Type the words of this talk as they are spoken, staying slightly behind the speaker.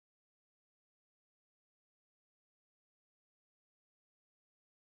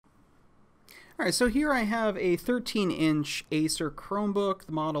Alright, so here I have a 13-inch Acer Chromebook.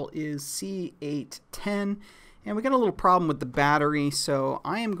 The model is C810, and we got a little problem with the battery, so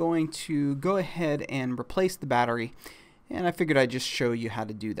I am going to go ahead and replace the battery, and I figured I'd just show you how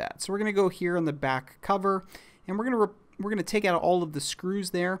to do that. So we're going to go here on the back cover, and we're going to take out all of the screws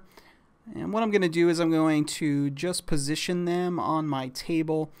there. And what I'm going to do is I'm going to just position them on my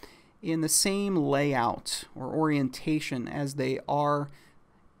table in the same layout or orientation as they are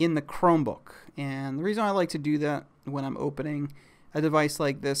in the Chromebook. And the reason I like to do that when I'm opening a device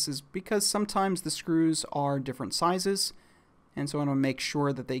like this is because sometimes the screws are different sizes, and so I want to make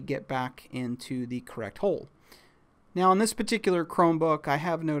sure that they get back into the correct hole. Now on this particular Chromebook, I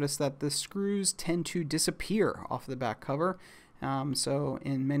have noticed that the screws tend to disappear off the back cover, so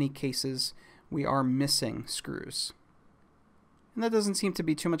in many cases we are missing screws. And that doesn't seem to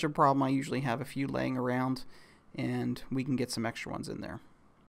be too much of a problem. I usually have a few laying around, and we can get some extra ones in there.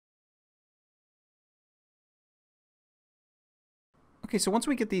 Okay, so once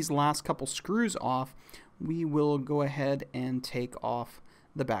we get these last couple screws off, we will go ahead and take off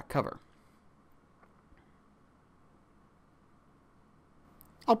the back cover.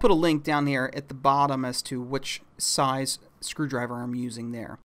 I'll put a link down here at the bottom as to which size screwdriver I'm using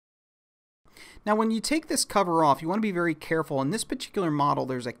there. Now when you take this cover off, you want to be very careful. In this particular model,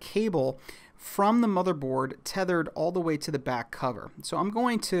 there's a cable from the motherboard tethered all the way to the back cover. So I'm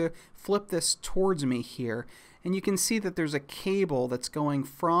going to flip this towards me here, and you can see that there's a cable that's going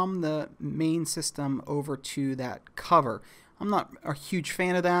from the main system over to that cover. I'm not a huge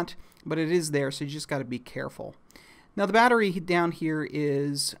fan of that, but it is there, so you just got to be careful. Now the battery down here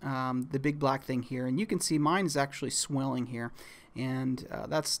is the big black thing here, and you can see mine is actually swelling here, and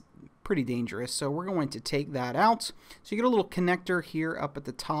that's pretty dangerous. So we're going to take that out. So you get a little connector here up at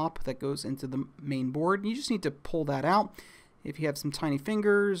the top that goes into the main board. You just need to pull that out. If you have some tiny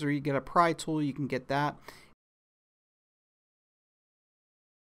fingers or you get a pry tool, you can get that.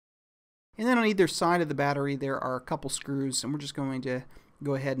 And then on either side of the battery there are a couple screws, and we're just going to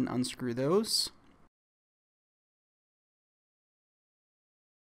go ahead and unscrew those.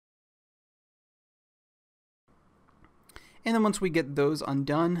 And then once we get those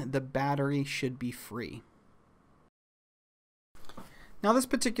undone, the battery should be free. Now this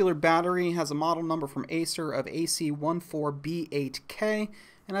particular battery has a model number from Acer of AC14B8K,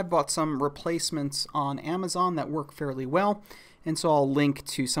 and I bought some replacements on Amazon that work fairly well, and so I'll link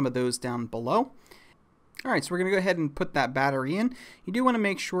to some of those down below. Alright, so we're going to go ahead and put that battery in. You do want to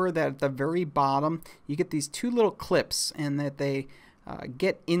make sure that at the very bottom you get these two little clips, and that they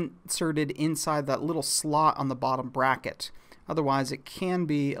get inserted inside that little slot on the bottom bracket. Otherwise it can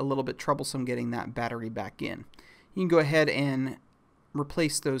be a little bit troublesome getting that battery back in. You can go ahead and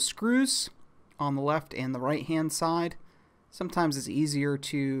replace those screws on the left and the right hand side. Sometimes it's easier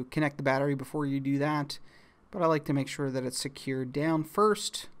to connect the battery before you do that, but I like to make sure that it's secured down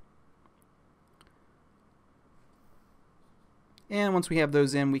first. And once we have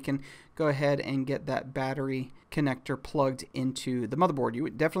those in, we can go ahead and get that battery connector plugged into the motherboard. You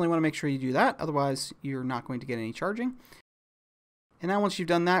would definitely want to make sure you do that, otherwise you're not going to get any charging. And now once you've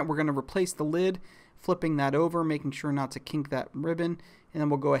done that, we're going to replace the lid, flipping that over, making sure not to kink that ribbon, and then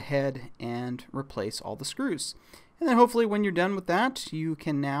we'll go ahead and replace all the screws. And then hopefully when you're done with that, you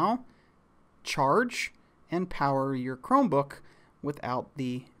can now charge and power your Chromebook without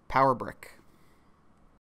the power brick.